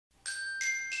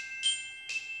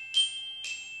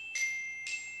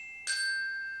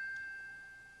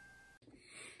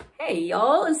Hey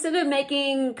y'all, instead of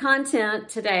making content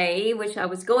today, which I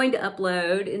was going to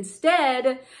upload,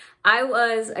 instead I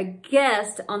was a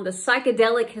guest on the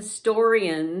Psychedelic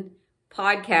Historian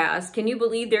podcast. Can you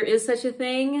believe there is such a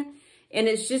thing? And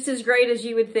it's just as great as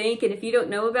you would think. And if you don't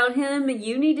know about him,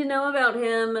 you need to know about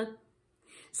him.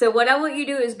 So what I want you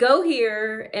to do is go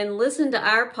here and listen to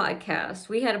our podcast.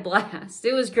 We had a blast.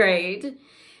 It was great.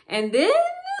 And then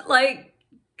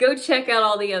go check out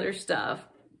all the other stuff.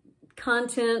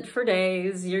 Content for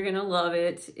days. You're going to love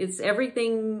it. It's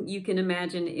everything you can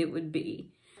imagine it would be.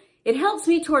 It helps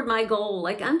me toward my goal.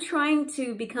 I'm trying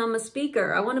to become a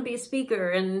speaker. I want to be a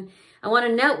speaker and I want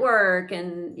to network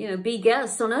and, be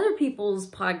guests on other people's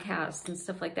podcasts and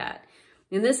stuff like that.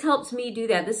 And this helps me do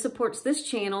that. This supports this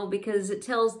channel because it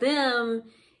tells them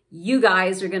you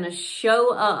guys are going to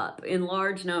show up in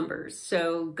large numbers.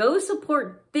 So go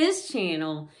support this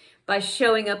channel by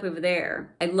showing up over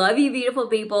there. I love you, beautiful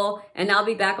people, and I'll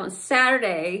be back on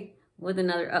Saturday with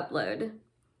another upload.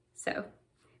 So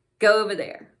go over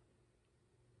there.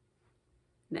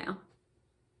 Now,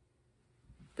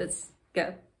 let's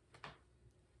go.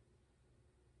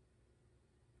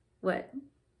 What?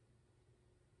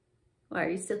 Why are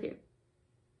you still here?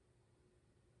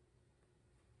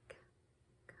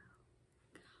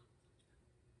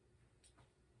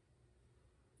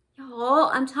 Y'all,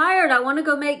 I'm tired. I want to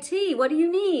go make tea. What do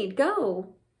you need?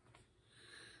 Go.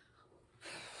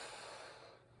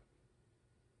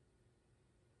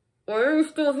 Why are you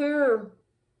still here?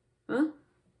 Huh?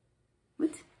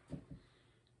 What?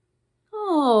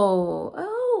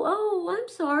 Oh, I'm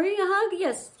sorry. A hug?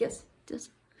 Yes.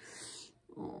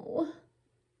 Oh,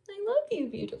 I love you,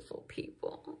 beautiful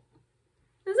people.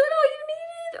 Is that all you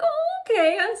needed? Oh,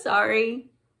 okay. I'm sorry.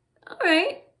 All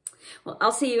right. Well,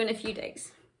 I'll see you in a few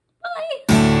days.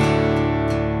 Bye.